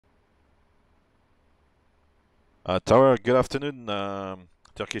Tower, good afternoon.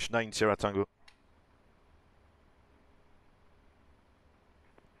 Turkish 9 Sierra Tango.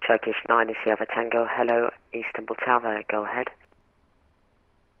 Turkish 9 Sierra Tango, hello, Istanbul Tower, go ahead.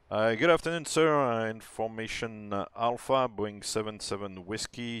 Good afternoon, sir. Information Alpha, Boeing 77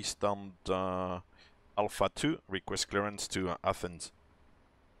 Whiskey, stand Alpha 2, request clearance to Athens.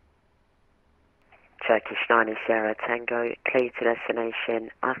 Turkish 9 Sierra Tango, clear to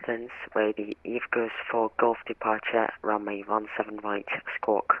destination Athens, where the Eve goes for Gulf departure, runway 17 right,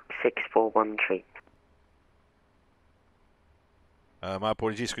 squawk 6413. My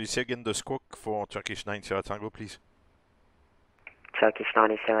apologies, could you say again the squawk for Turkish 9 Sierra Tango, please? Turkish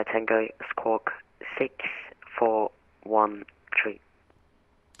 9 Sierra Tango, squawk 6413.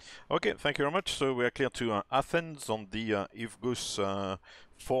 Okay, thank you very much. So we are clear to Athens on the Ivgus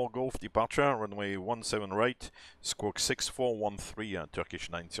 4 Golf departure, runway 17 right, squawk 6413, Turkish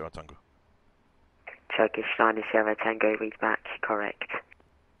 9 Sierra Tango. Turkish 9 Sierra Tango, read back, correct.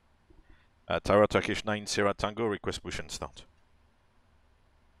 Tower, Turkish 9 Sierra Tango, request push and start.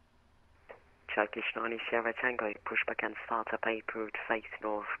 Turkish 9 Sierra Tango, pushback and start up approved, face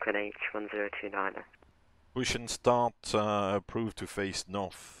north, Greenwich 1029. Push and start, approved to face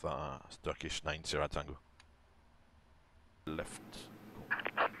north, Turkish 9 Sierra Tango. Left.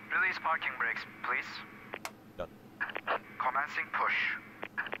 Release parking brakes, please. Done. Commencing push.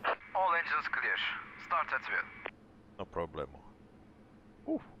 All engines clear. Start at will. No problem.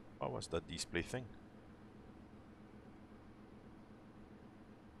 Ooh, what was that display thing?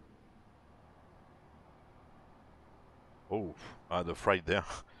 Oh, the fright there.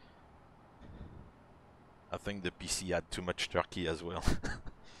 I think the PC had too much turkey as well.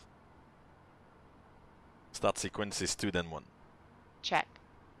 Start sequence is 2 then 1. Check.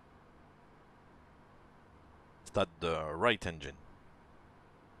 Start the right engine.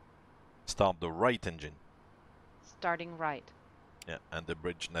 Start the right engine. Starting right. Yeah, and the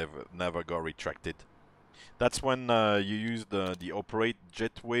bridge never got retracted. That's when you use the operate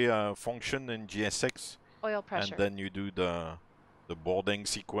jetway function in GSX. Oil pressure. And then you do the boarding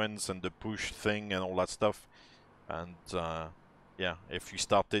sequence and the push thing and all that stuff. And yeah, if you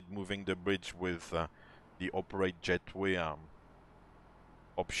started moving the bridge with the operate jetway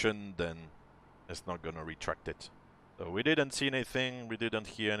option, then it's not gonna retract it. So we didn't see anything, we didn't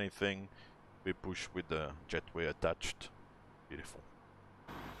hear anything. We push with the jetway attached. Beautiful.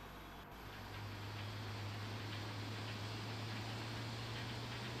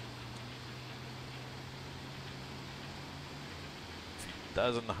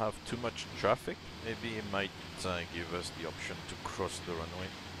 Doesn't have too much traffic, maybe it might give us the option to cross the runway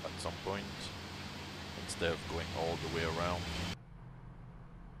at some point instead of going all the way around.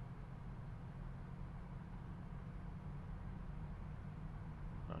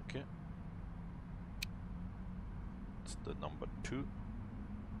 Okay, it's the number 2.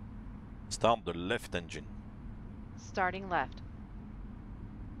 Start the left engine. Starting left.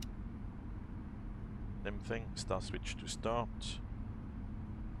 Same thing, start switch to start.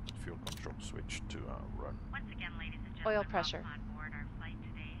 Fuel control switch to run. Once again, ladies and gentlemen, Oil pressure. on board our flight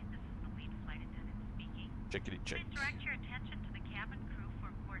today. This is the lead flight attendant speaking. Checkity check. Please direct your attention to the cabin crew for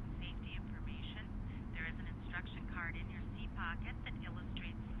important safety information. There is an instruction card in your seat pocket that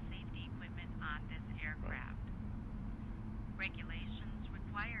illustrates the safety equipment on this aircraft. Regulations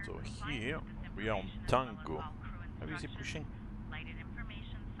require So compliance here with this we are on information as well as Tango. all crew How is he instructions, pushing? lighted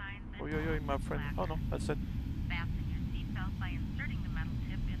information signs, and Oh, yo, my friend. Oh no, that's it. fasten your seatbelt by inserting the metal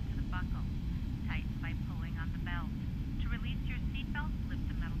tip into the buckle. Tighten by pulling on the belt. To release your seatbelt, lift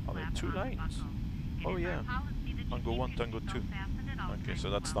the metal Oh, there flap are 2 on the lines. buckle. It Oh is yeah. our policy that you Tango keep 1, your Tango seatbelt 2. fastened at all Okay, times so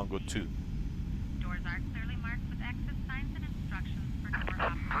that's while Tango 2. seated. Doors are clearly marked with exit signs and instructions for door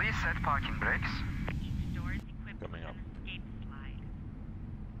operation. Please set parking brakes. Each door is equipped Coming with up. an escape slide.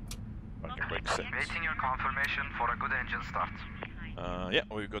 Parking brake set. Waiting your confirmation for a good engine start. Yeah,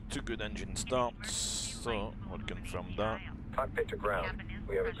 we've got 2 good engine starts, so we'll confirm that. Cockpit to ground.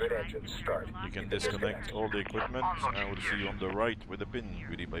 We have a good engine start. You can disconnect all the equipment. I will see you on the right with the pin.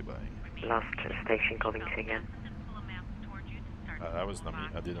 Goodie, bye bye. Last station Covington again. That was not me.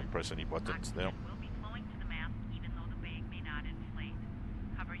 I didn't press any buttons there. Will be flowing to the mast even though the bag may not inflate.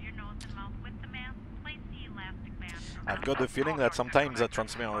 Cover your nose and mouth with the mask. Place the elastic band. I've got the feeling that sometimes I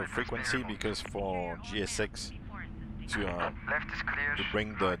transmit on a frequency because for GSX to Left is clear.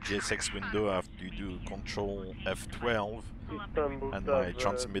 bring the GSX window after you do Control F12 and my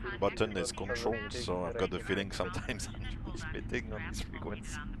transmit button is controlled, so I've got the feeling sometimes I'm transmitting on this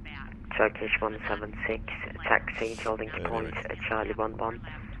frequency. Turkish 176, taxi, holding to point, Charlie 11,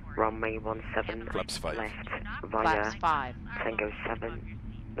 runway 17, Flaps 5. left, via Flaps 5. Tango 7,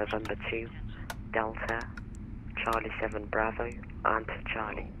 November 2, Delta, Charlie 7 Bravo and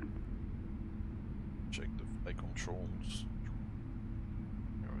Charlie. Check the flight controls.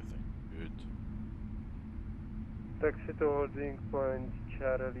 Everything good. Taxi to holding point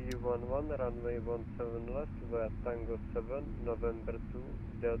Charlie 11, runway 17 left via Tango 7, November 2,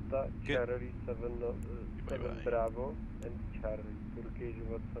 Delta, Okay. Charlie 7, Bye 7 bye. Bravo, and Charlie, Turkish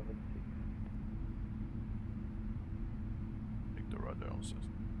 176. Check the radar also.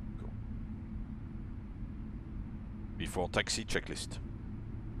 Cool. Before taxi checklist.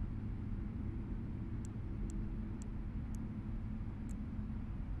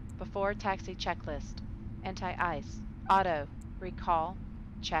 Before taxi checklist. Anti-ice. Auto. Recall.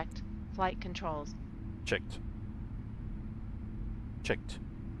 Checked. Flight controls. Checked. Checked.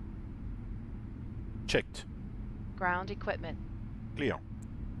 Checked. Ground equipment. Clear.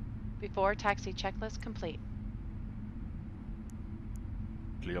 Before taxi checklist complete.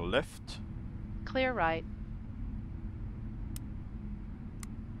 Clear left. Clear right.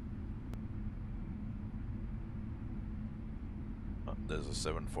 There's a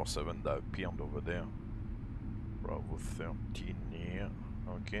 747 that appeared over there. Bravo 13 here.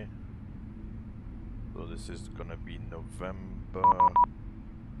 Okay. So this is gonna be November.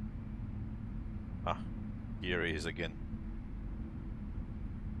 Ah, here he is again.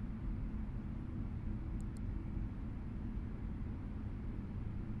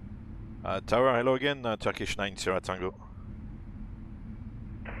 Tower, hello again. Turkish 9 Sierra Tango.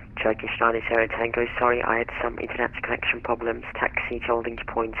 Turkish 9 Sierra Tango, sorry, I had some internet connection problems. Taxi to holding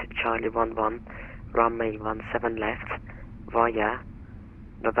point Charlie 11, runway 17 left, via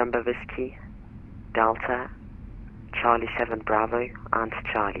November Whiskey, Delta, Charlie 7 Bravo, and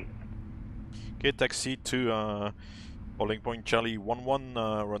Charlie. Okay, taxi to holding point Charlie 11,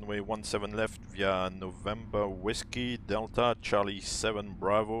 runway 17 left via November Whiskey, Delta, Charlie 7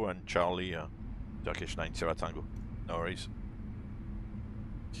 Bravo, and Charlie Turkish 9 Sierra Tango. No worries.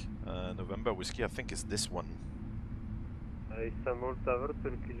 November Whiskey, I think is this one. Istanbul Tower,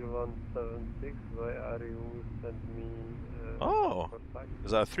 Turkish 176, why are you send me... Oh,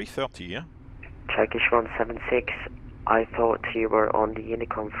 is that 330, yeah? Turkish 176, I thought you were on the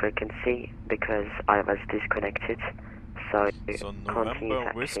Unicom frequency because I was disconnected. So continue November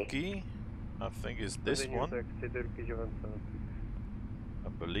taxi. Whiskey, I think is this Continue one, taxi, Turkish 176. I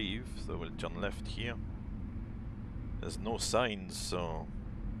believe. So we'll turn left here. There's no signs, so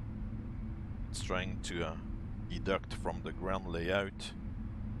it's trying to deduct from the ground layout.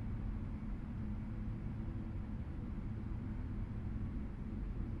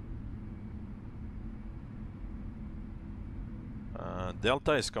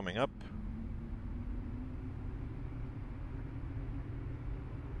 Delta is coming up.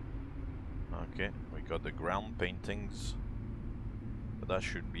 Okay, we got the ground paintings. But that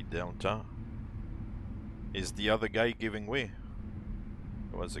should be Delta. Is the other guy giving way?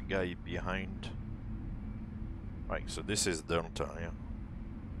 There was a guy behind. Right, so this is Delta, yeah.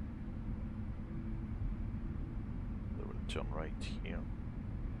 So we'll turn right here.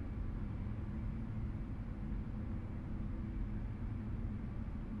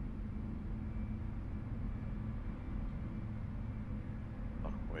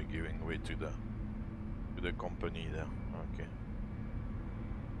 Oh, we're giving way to the company there. Okay.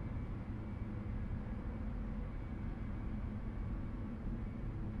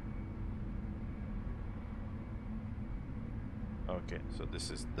 Okay, so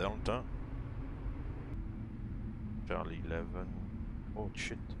this is Delta. Charlie 11. Oh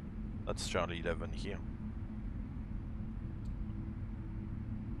shit. That's Charlie 11 here.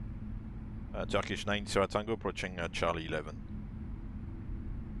 Turkish 9 Sierra Tango approaching Charlie 11.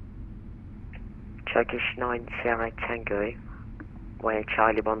 Turkish 9 Sierra Tango, via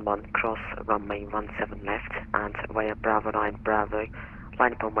Charlie 11, cross runway 17 left, and via Bravo 9 Bravo,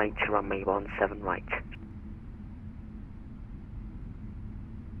 line up on way to runway 17 right.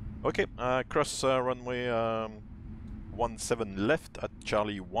 Okay, cross runway 17 left at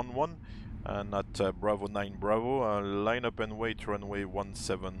Charlie 11 and at Bravo 9 Bravo, line up and wait runway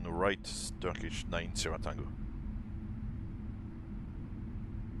 17 right, Turkish 9 Sierra Tango.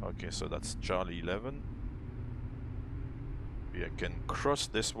 Okay, so that's Charlie 11. We can cross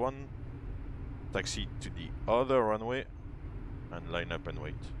this one, taxi to the other runway and line up and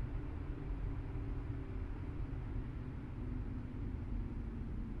wait.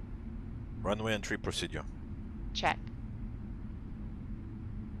 Runway entry procedure. Check.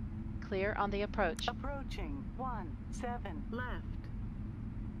 Clear on the approach. Approaching 17 left.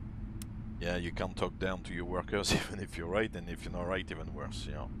 Yeah, you can't talk down to your workers even if you're right, and if you're not right, even worse,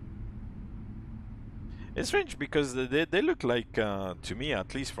 you know. It's strange because they look like, to me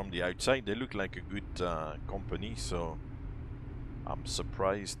at least from the outside, they look like a good company, so I'm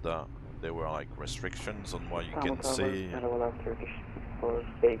surprised that there were like restrictions on what you can say and all these things.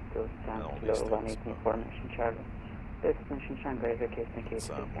 It's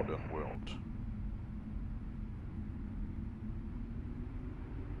a modern world.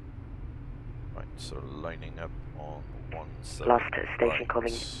 Right, so lining up on 17 Last station right.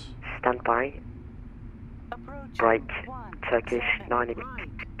 calling standby. Break Turkish 90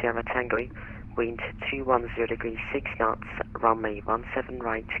 Sierra Tango. Wind 210 degrees 6 knots. Runway 17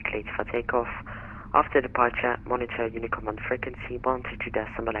 right. Cleared for takeoff. After departure, monitor Unicom on frequency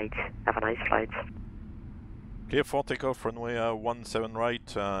 122.8. Have a nice flight. Clear for takeoff, runway 17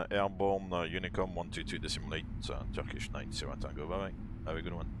 right, airborne Unicom 122.8, Turkish 90 Tango. Bye bye. Have a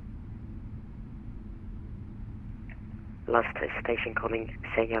good one. Last station calling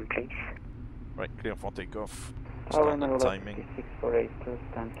Saiyan, please. Right, clear for takeoff. Standard timing. 648,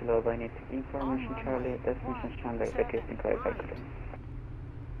 stand kilo by need information Charlie, destination Shanghai, requesting clarify.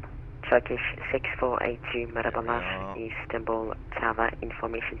 Turkish 6482 Merhabalar, Istanbul Tower,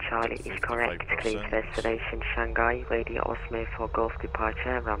 information Charlie is correct. Cleared destination Shanghai, radio Osmo for Gulf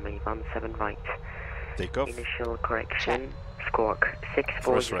departure, runway 17 right. Takeoff. Initial correction, squawk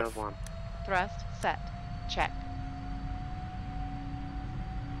 6401. Thrust set. Check.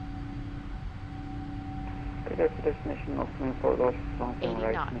 Destination Osmo for Gulf, 17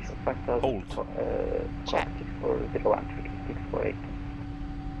 right. knots. Initial 5000. Hold. Check. 648.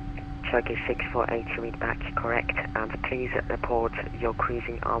 Turkish 648 read back correct, and please report your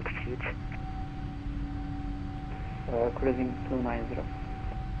cruising altitude. Cruising 290.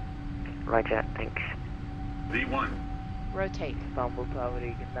 Roger, thanks. V1. Rotate. Istanbul Tower,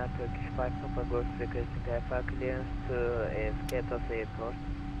 Eagle Turkish 5 Papa Golf requesting airfare clearance to Athens Airport.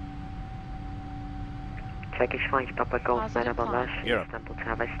 Turkish 5 Papa Golf Positive Merhabalar, climb. Istanbul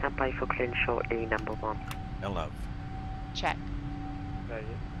Tower, standby for clearance shortly, number 1. LNAV. Check. Roger.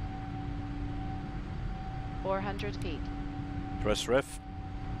 400 feet. Press ref.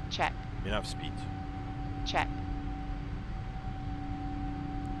 Check. Enough speed. Check.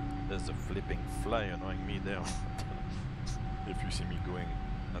 There's a flipping fly annoying me there. If you see me going,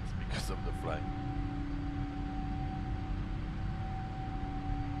 that's because of the fly.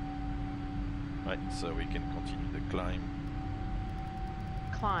 Right, so we can continue the climb.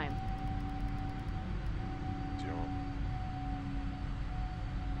 Climb. 0.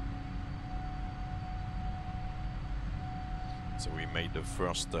 So we made the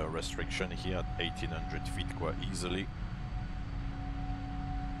first restriction here at 1800 feet quite easily.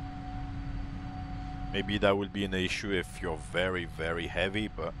 Maybe that will be an issue if you're very, very heavy,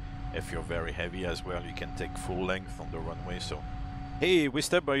 but if you're very heavy as well, you can take full length on the runway. So, hey,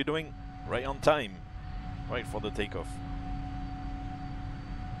 Wisteb, how are you doing? Right on time, right for the takeoff.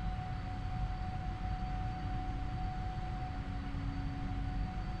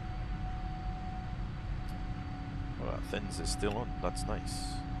 Well, Athens is still on, that's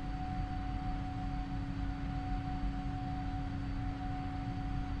nice.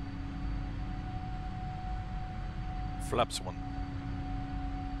 Flaps 1.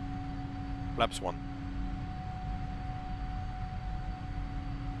 Flaps 1.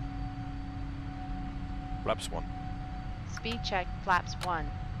 Flaps 1. Speed check. Flaps 1.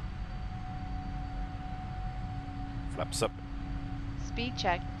 Flaps up. Speed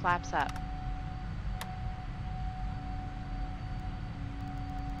check. Flaps up.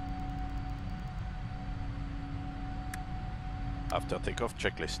 After takeoff,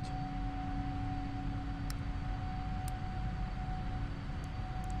 checklist.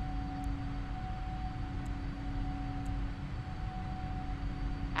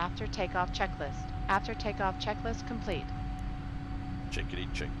 After takeoff checklist. After takeoff checklist complete. Checkity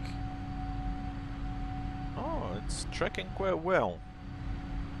check. Oh, it's tracking quite well.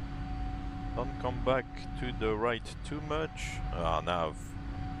 Don't come back to the right too much. Ah, nav.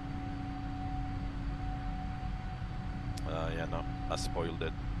 Yeah, no, I spoiled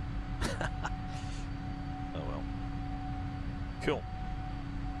it. Oh well. Cool.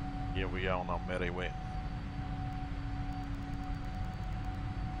 Here we are on our merry way.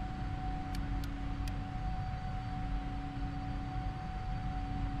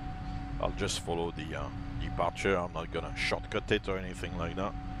 I'll just follow the departure. I'm not gonna shortcut it or anything like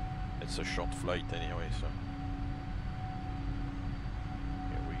that. It's a short flight anyway, so.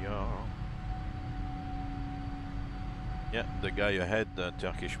 Here we are. Yeah, the guy ahead,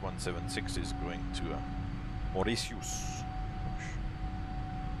 Turkish 176, is going to Mauritius.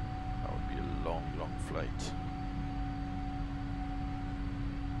 That would be a long, long flight.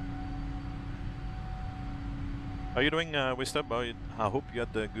 How are you doing, Wistab? I hope you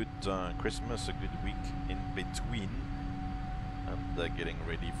had a good Christmas, a good week in between, and getting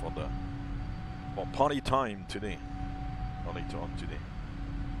ready for the party time today. Or later on today.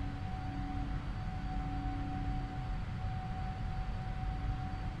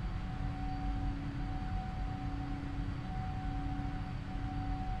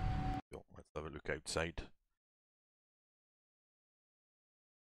 So let's have a look outside.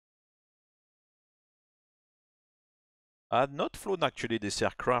 I had not flown actually this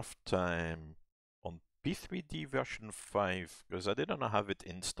aircraft on P3D version 5 because I didn't have it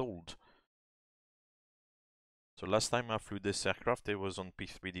installed. So last time I flew this aircraft it was on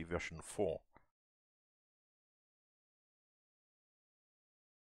P3D version 4.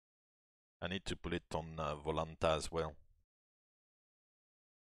 I need to put it on Volanta as well.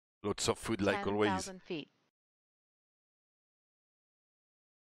 Lots of food like always. 10,000 feet.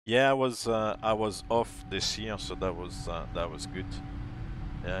 Yeah, I was off this year, so that was good.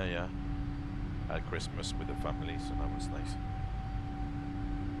 Yeah. I had Christmas with the family, so that was nice.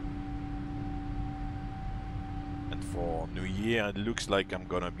 And for New Year, it looks like I'm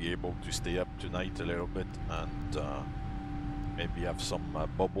gonna be able to stay up tonight a little bit and maybe have some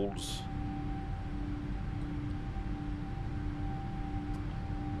bubbles.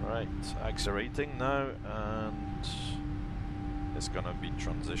 Right, accelerating now, and it's gonna be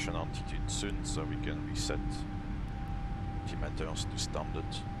transition altitude soon, so we can reset altimeters to standard.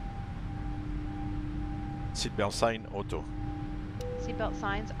 Seatbelt sign auto. Seatbelt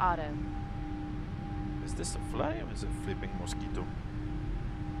signs auto. Is this a fly or is it a flipping mosquito?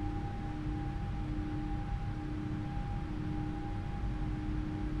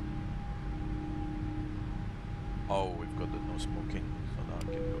 Oh, we've got the no smoking, so now I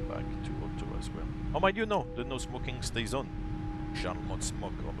can go back to auto as well. Oh, mind you, no, the no smoking stays on. Shall not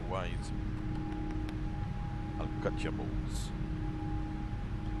smoke, otherwise I'll cut your balls.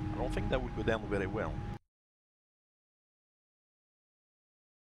 I don't think that would go down very well.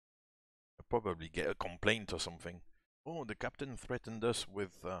 I'll probably get a complaint or something. Oh, the captain threatened us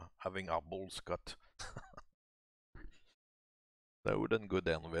with having our balls cut. That wouldn't go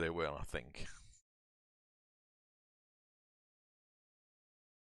down very well, I think.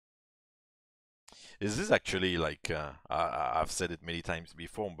 Is this actually like I've said it many times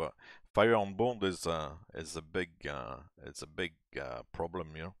before, but fire on board is a big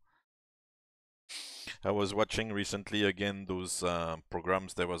problem, you know. I was watching recently again those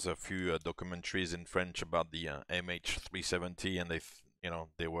programs. There was a few documentaries in French about the MH370, and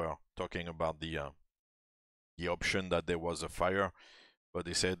they were talking about the option that there was a fire, but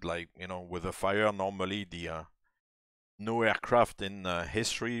they said, like, you know, with a fire normally no aircraft in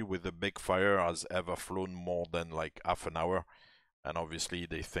history with a big fire has ever flown more than like half an hour, and obviously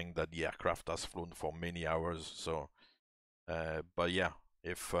they think that the aircraft has flown for many hours. So, but yeah,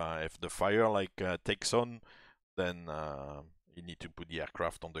 if the fire like takes on, then you need to put the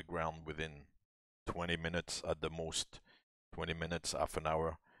aircraft on the ground within 20 minutes at the most. 20 minutes, half an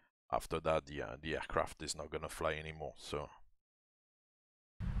hour. After that, the aircraft is not gonna fly anymore. So.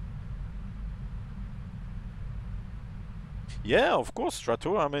 Yeah, of course,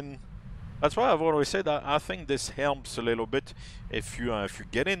 Strato. I mean, that's why I've always said I think this helps a little bit if you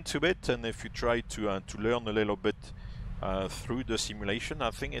get into it and if you try to learn a little bit through the simulation.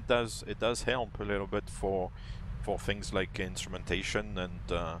 I think it does help a little bit for things like instrumentation and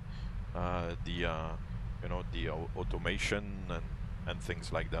the automation and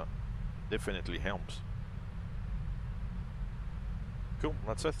things like that. Definitely helps. Cool.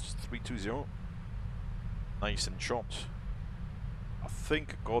 That's it. 320. Nice and short. I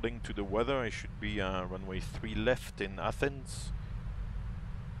think according to the weather it should be runway 3 left in Athens,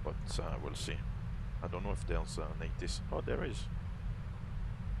 but we'll see. I don't know if there's an ATIS. Oh, there is.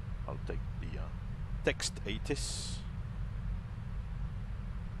 I'll take the text ATIS.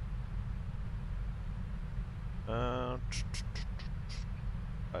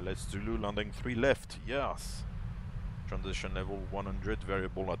 Let's Zulu landing 3 left. Yes. Transition level 100,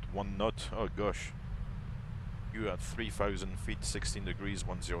 variable at 1 knot. Oh gosh. You at 3,000 feet, 16 degrees,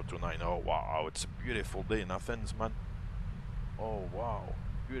 1029. Oh wow, it's a beautiful day in Athens, man. Oh wow,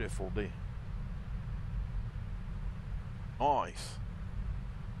 beautiful day. Nice.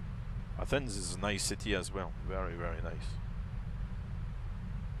 Athens is a nice city as well. Very, very nice.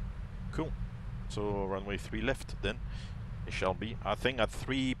 Cool. So runway 3 left then. It shall be. I think at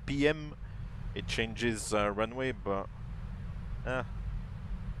 3 PM it changes runway, but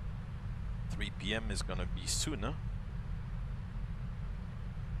 3 PM is gonna be sooner.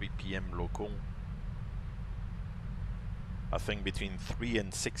 3 PM local. I think between 3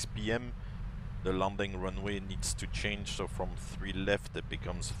 and 6 PM the landing runway needs to change, so from 3 left it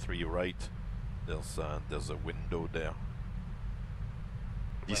becomes 3 right. There's a window there.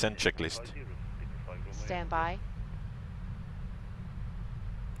 Descent checklist. Stand by.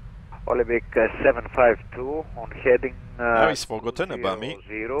 Olympic 752 on heading He's forgotten about me.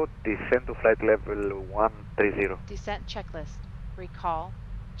 0, descent to flight level 130. Descent checklist. Recall.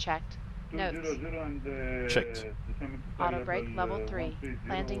 Checked. Notes. Checked. Auto brake level 3.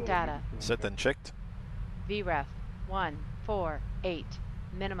 Landing data. Set and checked. VREF 148.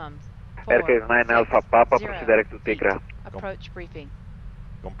 Minimum. Aircraft 9 Alpha Papa, proceed direct to Tigra. Approach briefing.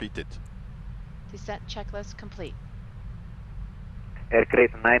 Completed. Descent checklist complete.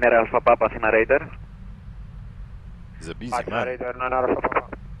 Aircraft 9 Alpha Papa, Athena Radar. He's a busy man. Radar 9 Alpha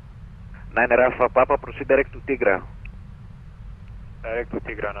Papa. 9 Alpha Papa, proceed direct to Tigra. Direct to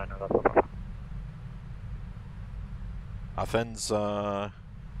Tigra 9 Alpha Papa. Athens,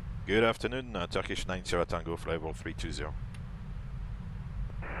 good afternoon. Turkish 9 Sierra Tango, flight level 320.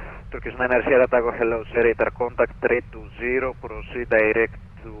 Turkish 9 Sierra Tango, hello, sir, radar contact 320, proceed direct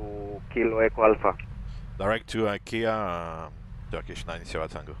to Kilo Echo Alpha. Direct to Kia, Turkish 9 Sierra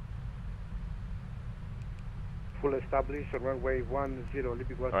Tango. Full established on runway 10,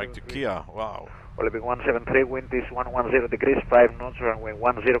 Olympic 173. Direct to Kia, wow. Olympic 173, wind is 110 degrees, 5 knots, runway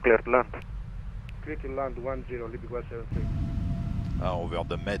 10, clear to land. Clear to land 10, Olympic 173. Over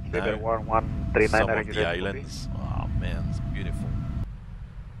the Med now. River 1139, Some of the islands. Oh man, it's beautiful.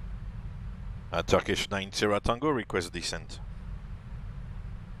 Turkish 9 Sierra Tango, request descent.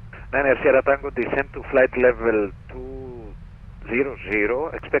 9 Sierra Tango, descent to flight level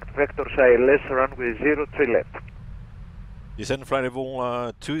 200, expect vectors ILS runway 03 left. Descent flight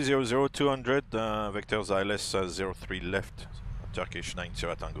level 200, 200, vectors ILS 03 left, Turkish 9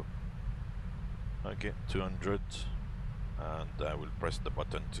 Sierra Tango. Okay, 200, and I will press the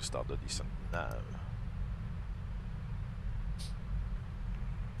button to start the descent now.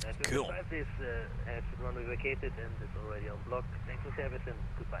 Cool. This has runway vacated and is already on block. Thanks for service and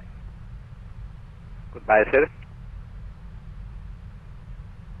goodbye. Goodbye, sir.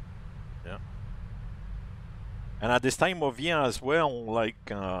 Yeah. And at this time of year as well,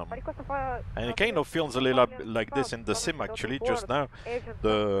 like, and it kind of feels a little bit like this in the sim actually, just now.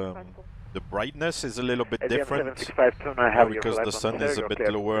 The brightness is a little bit different because the sun is a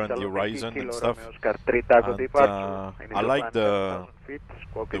bit lower on the horizon and stuff. And I like the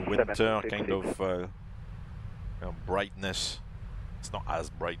winter kind of brightness. It's not as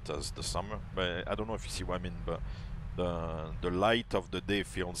bright as the summer, but I don't know if you see what I mean. But the light of the day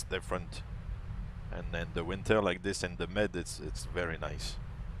feels different, and then the winter like this in the Med, it's very nice.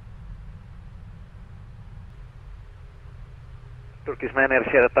 Turkish 9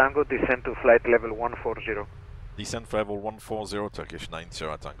 Sierra Tango, descent to flight level 140. Descent flight level 140, Turkish 9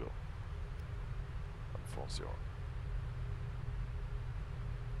 Sierra Tango. 140.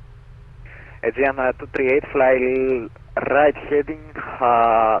 Aegean 238, fly right heading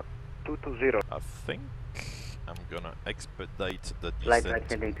 220. I think I'm gonna expedite the Flight descent.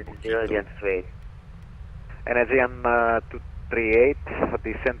 right heading to 20, Aegean 238. And Aegean 238,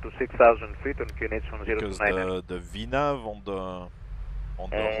 descent to 6,000 feet on QNH 1029. Because the VNAV on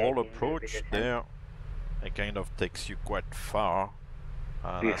the whole approach there, it kind of takes you quite far.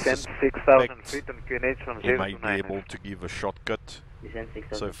 Descent 6,000 feet on QNH 1029. He might be able to give a shortcut. Descent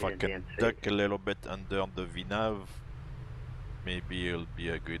 6,000 So if I can duck a little bit under the VNAV, maybe it'll be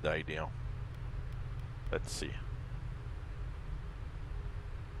a good idea. Let's see.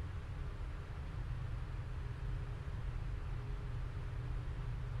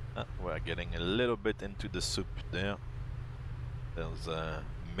 We're getting a little bit into the soup there. There's a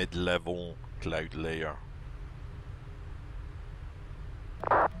mid-level cloud layer.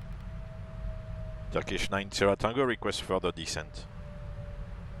 Turkish 9 Sierra Tango, request further descent.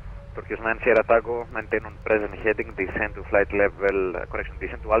 Turkish 9 Sierra Tango, maintain on present heading, descent to flight level,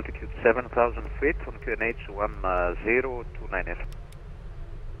 descent to altitude 7,000 feet on QNH 1029.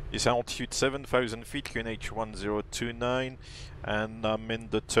 Is altitude 7,000 feet, QNH 1029, and I'm in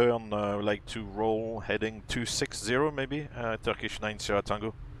the turn, I would like to roll heading 260 maybe, Turkish 9 Sierra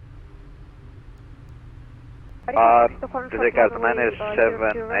Tango. This is Cars 9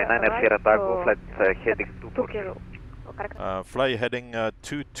 Sierra Tango, flight heading 240. Fly heading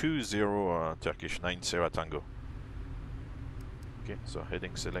 220, Turkish 9 Sierra Tango. Okay, so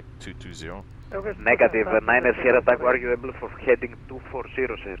heading select 220. Negative 9 Sierra Tango, are you able for heading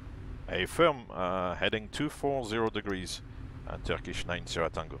 240, sir? A firm, heading 240 degrees, Turkish 9 Sierra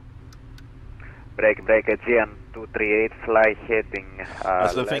Tango. Break, Aegean 238, fly heading.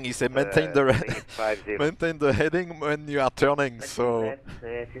 That's the thing, he said maintain the maintain the heading when you are turning, so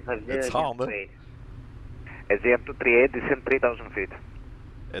it's hard. Aegean 238, descend 3,000 feet.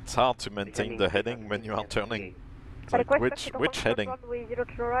 It's hard to maintain the heading when you are turning. It's like, which heading?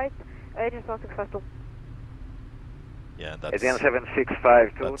 Yeah, that's Aegean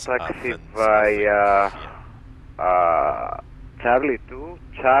 7652, taxi Athens, via Charlie 2,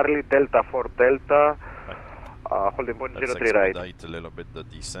 Charlie Delta 4 Delta, holding point let's 03 right. expedite a little bit the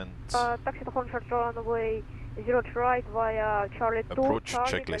descent. Taxi to Holmshire runway 03 right via Charlie 2, Approach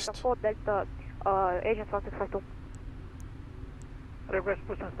Charlie checklist. Delta 4 Delta, Agent 1652. Request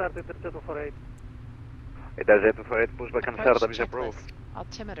push and start at 248. It does 248, push back and Approach start, is approved.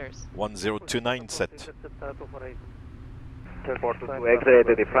 checklist. Altimeters. 1029 set. 422 X-ray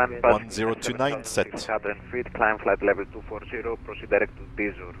to the front, 1029 set. 600 feet, climb flight level 240, proceed direct to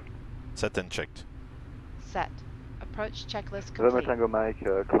Dizur. Set and checked. Set. Approach checklist November complete. Tango Mike,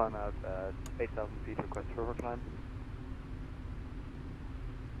 climb out at 8,000 feet, request for climb.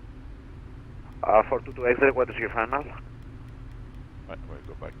 422 X-ray, what is your final? Right, we'll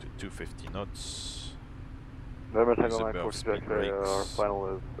go back to 250 knots. November Tango Use a Mike, bit of 42 X-ray, speed our brakes.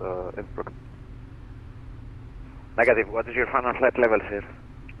 final is Innsbruck. Negative, what is your final flight level, sir?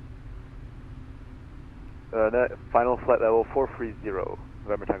 Final flight level 430,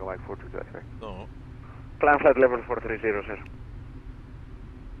 November Tango Mike, 42 X-ray. No. Climb flight level 430, sir.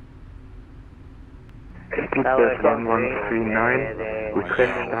 Speedbird 1139,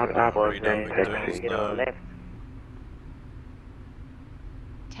 request start up and taxi. Left.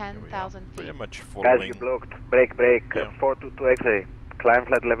 10,000 feet. Pretty much Guys, following. you blocked. Break, Yeah. 422 X-ray. Climb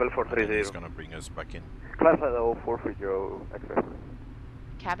flight level It's 430. gonna bring us back in. Climb flight level 430, X-ray.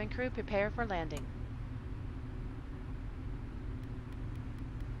 Cabin crew prepare for landing.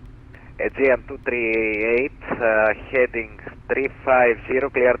 Aegean 238, heading 350,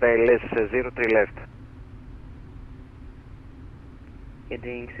 clear ILS 03 left.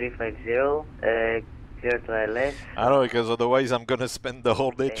 Heading 350, clear to ILS. I know, because otherwise I'm gonna spend the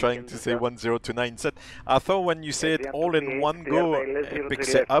whole day trying to say 1029 set. I thought when you say it all in one go, it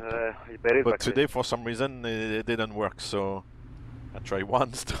picks it up. But today, for some reason, it didn't work. So I tried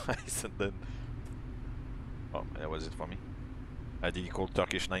once, twice, and then. Oh, that was it for me. Did you call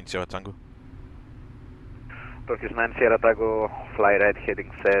Turkish 9 Sierra Tango? Turkish 9 Sierra Tango, fly right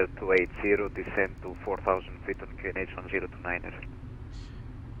heading 280, descend to 4,000 feet on QNH 1029er.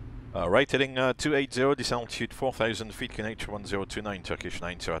 Right heading 280, descend altitude 4,000 feet, QNH 1029, Turkish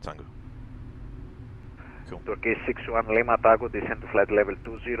 9 Sierra Tango. Cool. Turkish 61 Lima Tango, descend to flight level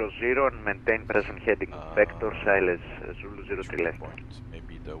 200 and maintain present heading vector silence Zulu 03 left.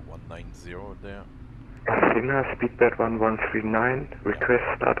 Maybe the 190 there. Athena, Speedbird 1139, request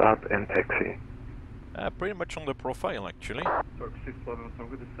start up and taxi. Pretty much on the profile, actually. Turkish 61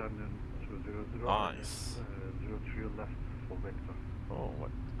 Tango, descend in 200. Nice. 03 left for vector. Oh, what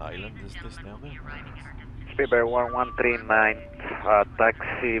island is this down there? Speedbird 1139,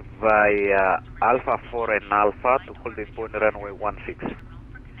 taxi via Alpha 4 and Alpha to holding point runway 16.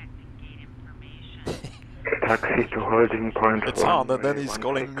 Taxi to holding point. It's hard, and then he's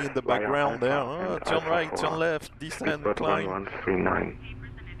calling me in the background there. Oh, turn right, turn left, descend, climb. 1139.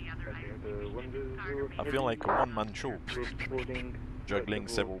 I feel like a one-man show, juggling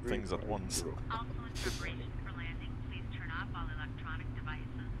several things at once.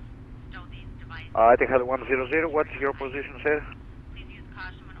 I think had 100, what's your position, sir?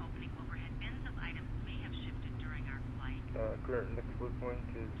 Current next point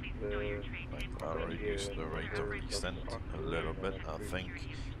is I'll reduce the rate of descent a little bit, I think.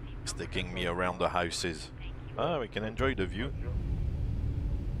 It's taking me around the houses. Ah, we can enjoy the view.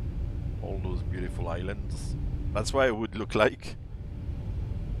 All those beautiful islands. That's what it would look like.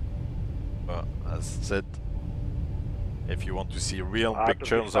 But as said, if you want to see real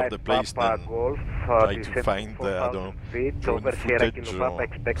pictures of the place, then try to find, I don't know, drone footage or something like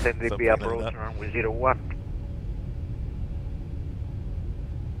that. 01.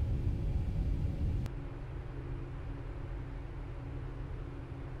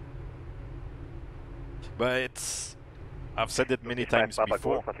 But it's, I've said it many times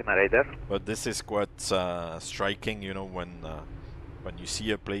before, but this is quite striking, you know, when you see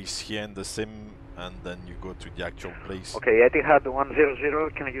a place here in the sim and then you go to the actual place. Okay, Etihad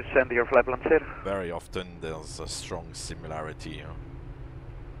 100, can you send your flight plan, sir? Very often there's a strong similarity, you know.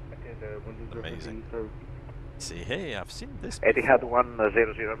 Amazing. See, hey, I've seen this before. Etihad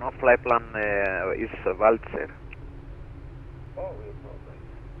 100, no flight plan is valid, sir.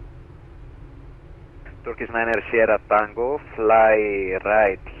 Turkish 9er Sierra Tango, fly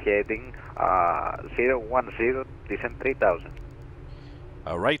right heading 010, descend 3000.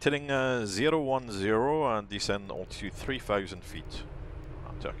 Right heading 010 and descend altitude 3000 feet.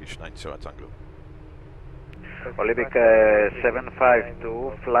 Turkish 9 Sierra Tango. Olympic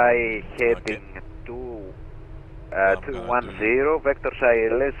 752, fly heading Okay. 210, vector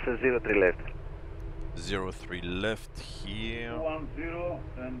ILS 03 left. 03 left here. 210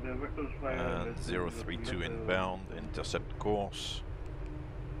 and vectors And 032 inbound, intercept course.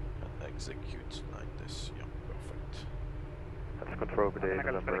 And execute like this. Yeah, perfect. That's control today,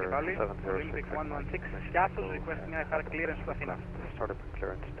 November 706. Olympic 116, Castles requesting IFR clearance to Athens. Startup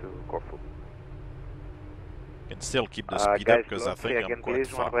clearance to Corfu. Can still keep the speed guys, up because I think I'm quite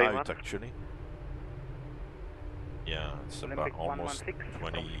far out actually. Yeah, it's about almost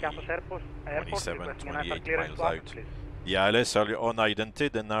 27, 28 miles out. The ILS earlier on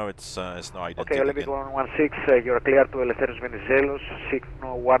idented and now it's not idented Okay, Olympic again. 116, you're clear to Eleftherios Venizelos,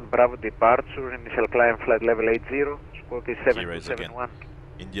 601 Bravo departure, initial climb flight level 80, squawk is 7271.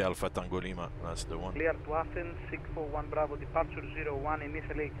 India Alpha Tango Lima, that's the one. Clear to Athens, 641 Bravo departure 01,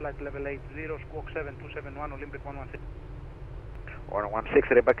 initially flight level 80, squawk 7271, Olympic 116.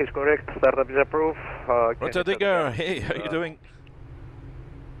 116, reback is correct, startup is approved. Roger Digger, hey, how you doing?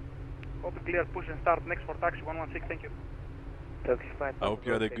 Copy, clear, push and start, next for taxi 116, thank you. I hope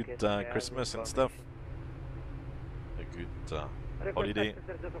you had a good Christmas and stuff. A good holiday.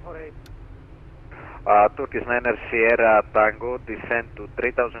 Turkish 9er Sierra Tango, descend to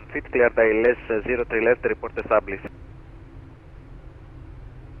 3000 feet, clear ILS 03 left, report established.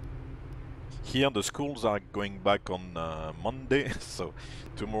 Here the schools are going back on Monday, so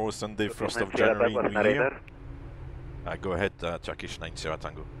tomorrow Sunday 1st of January, New Year. Go ahead, Turkish 9 Sierra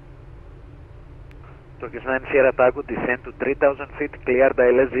Tango. Turkish 9 Sierra Tango, descend to 3000 feet, clear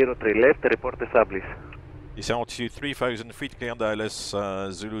ILS 03 left, report established. Descend altitude 3000 feet, clear ILS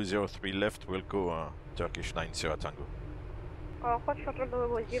Zulu 03 left, we'll go Turkish 9 Sierra Tango.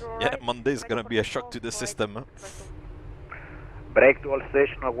 Yeah, Monday's gonna be a shock to the system. Huh? Break to all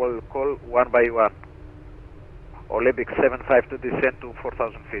station, I will call one by one. Olympic 752, descend to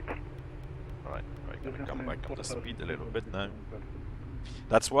 4000 feet. Alright, we're gonna come back up to speed a little bit now.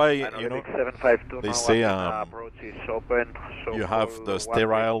 That's why, you know, they say you have the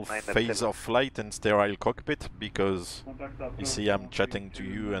sterile phase of flight and sterile cockpit, because you see I'm chatting to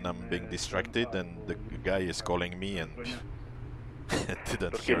you and I'm being distracted and the guy is calling me and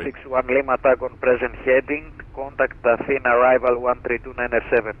didn't hear it. 61 Lima tag on present heading, contact Athena arrival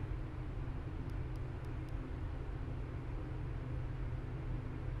 132907.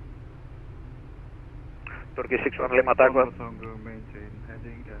 Turkey 61 Lima tag on. Maintain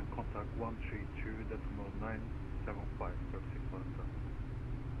heading and contact 132.975.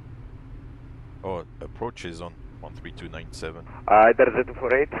 Oh, approach is on 13297. Either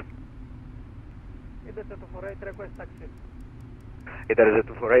Z248. Either Z248, request taxi. Either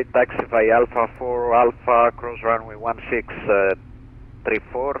Z248, taxi by Alpha 4 Alpha, cross runway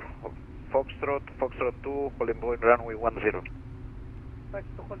 1634, Foxtrot, Foxtrot 2, holding point runway 10. Taxi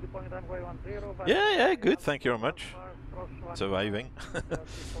to holding point runway 10. Yeah, good, thank you very much. Surviving.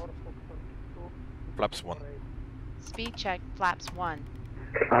 Flaps 1. Speed check, flaps 1.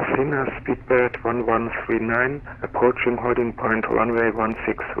 Athena, speedbird 1139, approaching holding point runway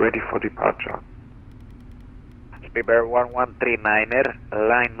 16, ready for departure. Speedbird 1139er,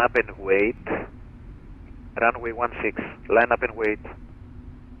 line up and wait. Runway 16, line up and wait.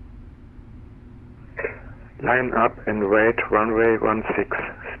 Line up and wait, runway 16,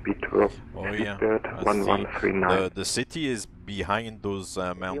 speedbird 1139. The city is behind those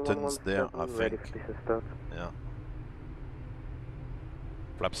mountains there, I think. Yeah.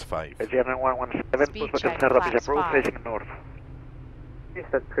 Flaps 5. German 117, push button startup is approved, facing north. Is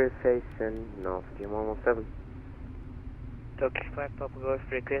that facing north, Team 117. Turkish 5 Papa Golf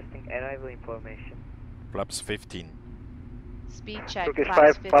requesting arrival information. Flaps 15. Speed check, Turkish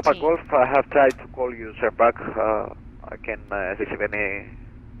flaps 5 15. Papa Golf, I have tried to call you, sir, back. I can receive any...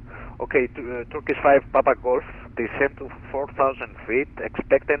 Okay, Turkish 5 Papa Golf, descend to 4000 feet,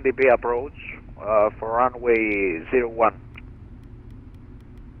 expect NDB approach for runway 01.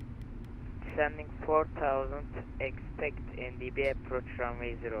 Descending 4000, expect NDB approach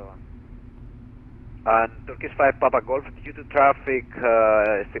runway 01. And Turkish 5 Papa Golf, due to traffic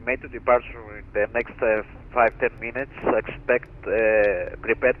estimated departure in the next 5-10 minutes, expect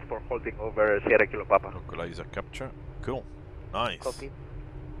prepared for holding over Sierra Kilo Papa. Localizer capture. Cool. Nice. Copy.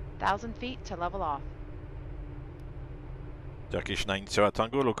 1,000 feet to level off. Turkish 9 Sierra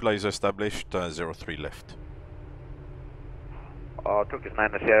Tango, localizer established, 03 left. Turkish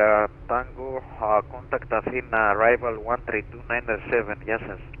 9 Sierra Tango, contact Athena, arrival 13297, yes,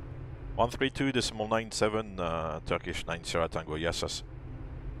 yes. 132.97, Turkish 9 Sierra Tango, yes, yes.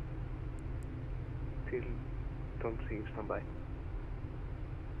 Still don't see you, standby.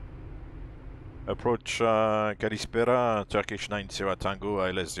 Approach Kalispera, Turkish 9 Sierra Tango,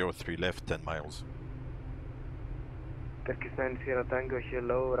 ILS 03 left, 10 miles. Turkish 9 Sierra Tango,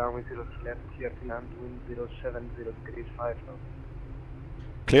 hello, runway 03 left, clear to land, wind 070 degrees 5 knots.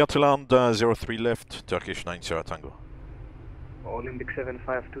 Clear to land, 03 left, Turkish 9 Sierra Tango. Olympic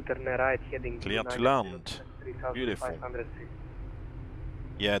 752, turn right, heading Clear to land. Beautiful.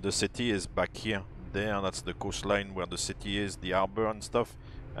 Yeah, the city is back here. There, that's the coastline where the city is, the harbor and stuff.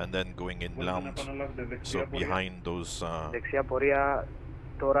 And then going inland. So behind those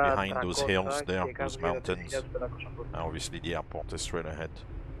hills there, those mountains. Obviously the airport is straight ahead.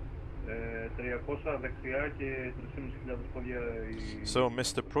 So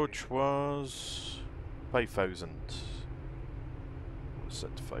missed approach was 5,000. Was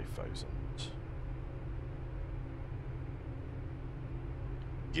at 5,000.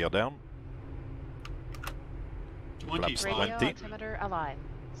 Gear down. Flaps Radio 20. altimeter aligned.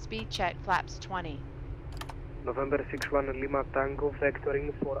 Speed check flaps 20. November 61 Lima Tango,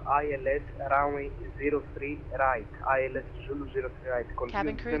 vectoring for ILS runway 03 right. ILS Zulu 03 right.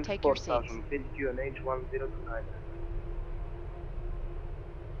 Cabin crew, take your seats. Feet QNH 1029.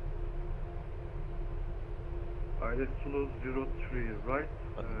 ILS Zulu 03 right.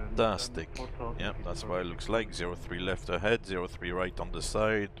 Fantastic. Yeah, that's what it looks like. 03 left ahead, 03 right on the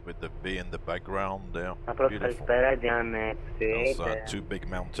side, with the bay in the background there. Beautiful. Those two big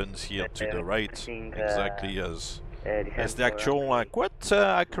mountains here to the right, exactly as the actual quite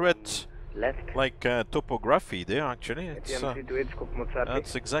accurate topography there. Actually, it's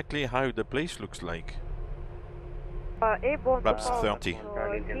that's exactly how the place looks like. Flaps 30.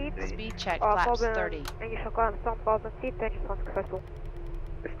 Speed check flaps 30.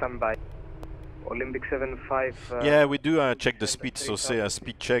 Standby. Olympic 75. Yeah, we do check the speed, so say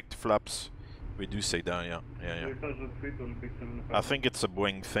speed checked flaps. We do say that, yeah. I think it's a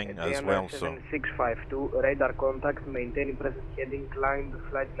Boeing thing as well, so. 652, radar contact, maintaining present heading, climb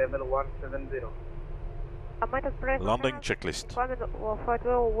flight level 170. Landing checklist.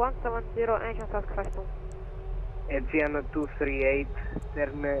 170, engine task 52. Aegean 238,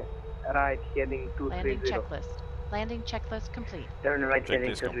 turn right heading 230. Landing checklist. Landing checklist complete. Turn right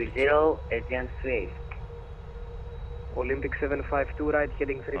heading 230, Aegean 38. Olympic 752, right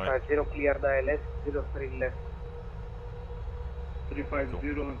heading 350, clear the ILS 03 left.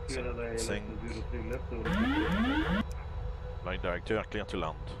 350 and clear the ILS 03 left. Flight director, clear to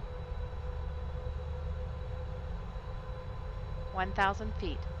land. 1,000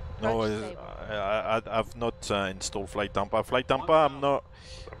 feet. No, I've not installed Flight Tampa. Flight Tampa,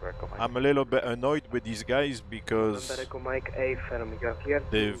 I'm a little bit annoyed with these guys because they've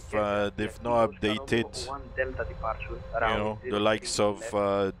not updated, you know, the likes of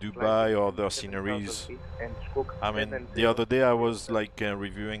Dubai or their sceneries. I mean, the other day I was like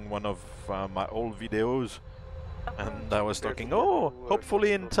reviewing one of my old videos, and I was talking, oh,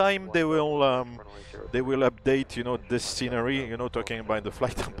 hopefully in time they will update, you know, this scenery, you know, talking about the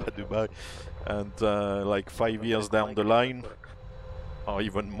Flight Tampa Dubai, and like 5 years down the line, or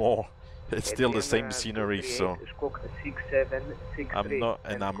even more, it's still the same scenery, so I'm not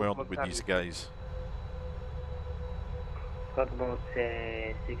enamored with these guys. Scottboat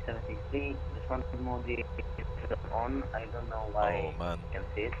 6763, this one mode is on, I don't know why. Oh man, you can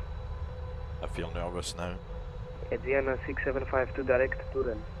see it. I feel nervous now. Aegean 6752, direct to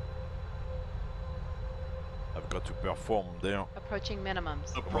run. I've got to perform there. Approaching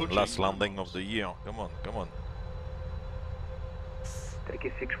minimums. Last landing of the year. Come on, come on.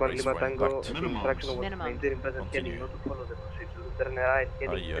 Turkey 61 Lima Tango, instruction was maintaining present heading, not to follow the procedure. Turn right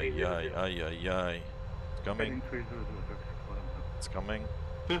heading 300. It's coming. It's coming.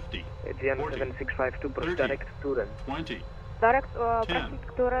 50. Aegean 7652, proceed direct to run. 20. Direct, proceed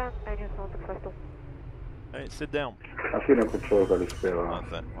to run, engine sound 652. Hey, sit down. Athena control Kalispera.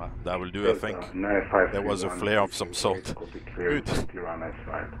 That will do, I think. There was a flare of some sort. Good.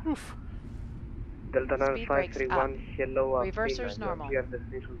 Oof. Delta 9531, hello. Reversers normal.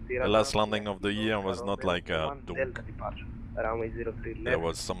 The last landing of the year was not like a dunk. There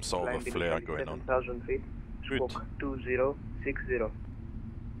was some sort of a flare going on. Good. 2060.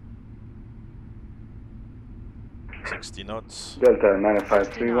 60 knots. Delta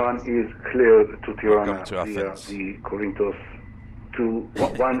 9531 is cleared to Tirana Welcome to via Athens. the Corinthos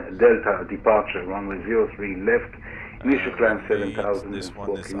 1 Delta departure, runway 03 left, initial climb 7000, this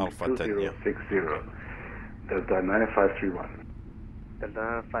one is Alpha 10, yeah. 2060. Delta 9531.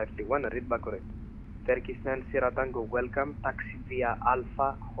 Delta 531, read back correct. Turkish 9 Sierra Tango, welcome. Taxi via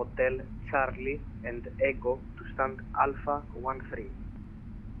Alpha, Hotel, Charlie, and Echo to stand Alpha 13.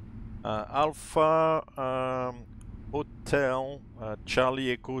 Alpha Hotel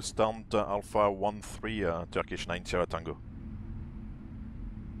Charlie Echo stand Alpha 13 Turkish 9 Sierra Tango.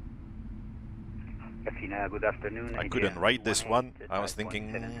 Athena, good afternoon. I couldn't write this one. I was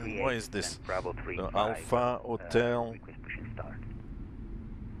thinking, what is this? Alpha Hotel.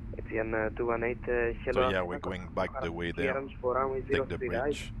 Etienne 218, hello. So yeah, we're going back the way there. Take the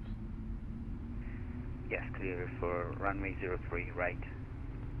bridge. Yes, clear for runway 03, right.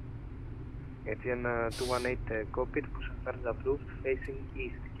 Etienne 218, copied, push affairs approved, facing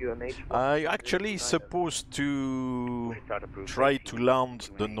east, QNH. I actually supposed to try to land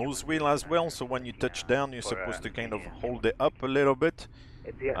the nose wheel as well, so when you touch down you're supposed to kind of hold it up a little bit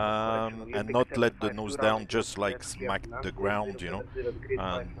and not let the nose down just like smack the ground, you know,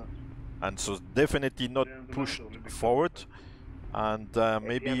 and so definitely not pushed forward, and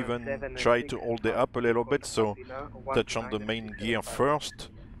maybe even try to hold it up a little bit, so touch on the main gear first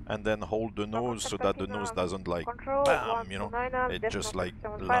and then hold the nose so that the nose doesn't like bam, you know, it just like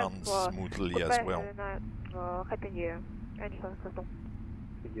lands smoothly as well. Happy New Year.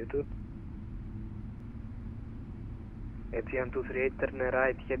 You too. Etienne 238, turn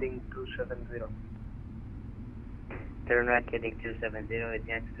right, heading 270. Turn right, heading 270,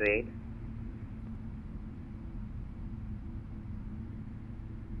 Etienne 238.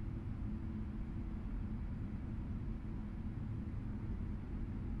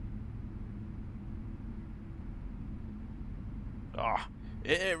 Ah,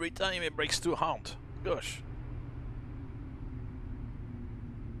 every time it breaks too hard. Gosh.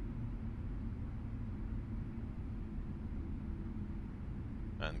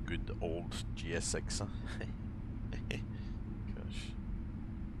 And good old GSX, huh? Gosh.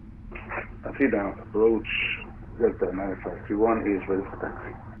 Athena, approach Delta 9531 is ready for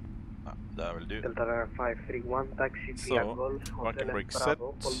taxi. That will do. Delta 531, taxi via Golf, parking Hotel brake and set.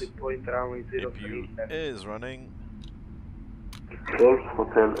 Bravo, holding point runway 03 APU left. is running. Golf,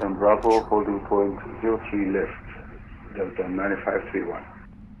 Hotel and Bravo, holding point 03 left. Delta 9531.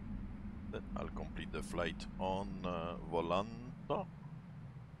 Then I'll complete the flight on Volando.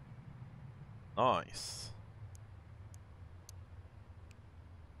 Nice.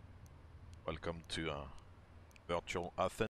 Welcome to virtual Athens.